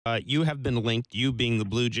You have been linked, you being the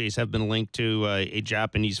Blue Jays, have been linked to a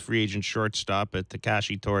Japanese free agent shortstop at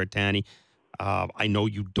Takashi Toritani. I know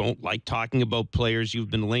you don't like talking about players you've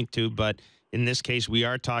been linked to, but in this case, we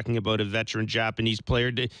are talking about a veteran Japanese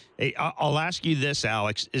player. Hey, I'll ask you this,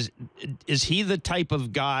 Alex: is he the type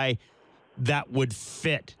of guy that would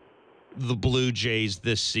fit the Blue Jays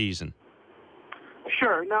this season?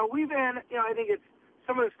 Sure. Now, we've been, I think it's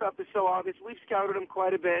some of the stuff is so obvious. We've scouted him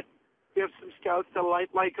quite a bit. We have some scouts that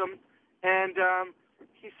like him. And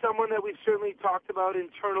he's someone that we've certainly talked about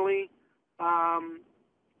internally.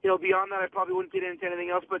 Beyond that, I probably wouldn't get into anything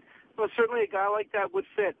else. But certainly a guy like that would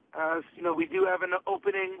fit. We do have an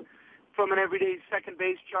opening from an everyday second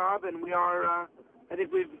base job, and we are, I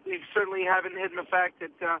think we've certainly haven't hidden the fact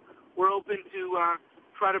that we're open to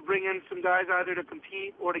try to bring in some guys either to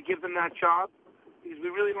compete or to give them that job, because we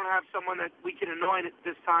really don't have someone that we can anoint at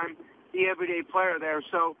this time, the everyday player there.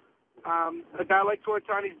 So a guy like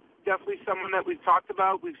Toritani is definitely someone that we've talked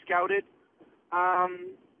about, we've scouted. And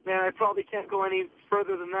I probably can't go any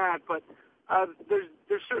further than that, but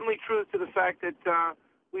there's certainly truth to the fact that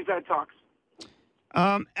we've had talks.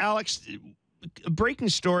 Alex, a breaking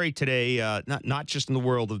story today, not just in the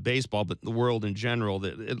world of baseball, but in the world in general,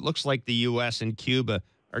 that it looks like the U.S. and Cuba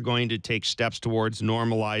are going to take steps towards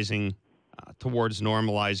normalizing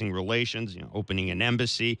relations, opening an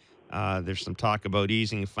embassy. There's some talk about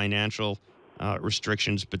easing financial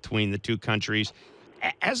restrictions between the two countries.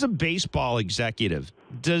 As a baseball executive,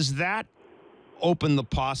 does that open the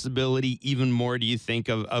possibility even more, do you think,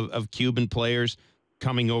 of Cuban players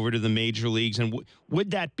coming over to the major leagues? And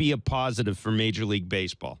would that be a positive for Major League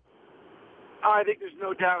Baseball? I think there's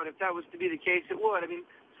no doubt if that was to be the case, it would. I mean,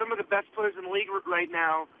 some of the best players in the league right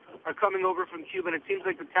now are coming over from Cuba, and it seems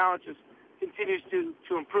like the talent just continues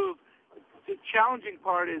to improve. The challenging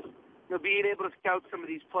part is being able to scout some of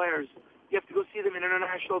these players. You have to go see them in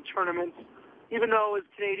international tournaments. Even though as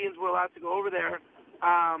Canadians we're allowed to go over there,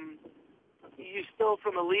 you still,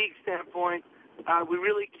 from a league standpoint, we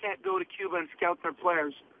really can't go to Cuba and scout their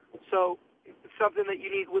players. So it's something that you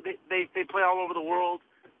need. They play all over the world,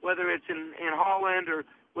 whether it's in Holland or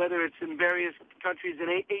whether it's in various countries in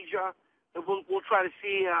Asia. We'll try to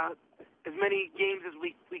see as many games as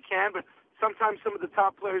we can, but sometimes some of the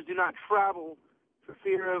top players do not travel for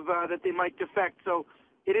fear of that they might defect. So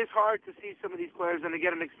it is hard to see some of these players and to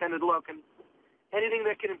get an extended look. And anything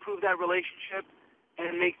that can improve that relationship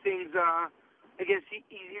and make things,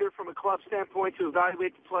 easier from a club standpoint to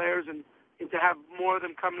evaluate the players and to have more of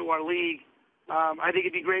them come to our league, I think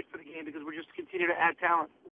it'd be great for the game because we're just continuing to add talent.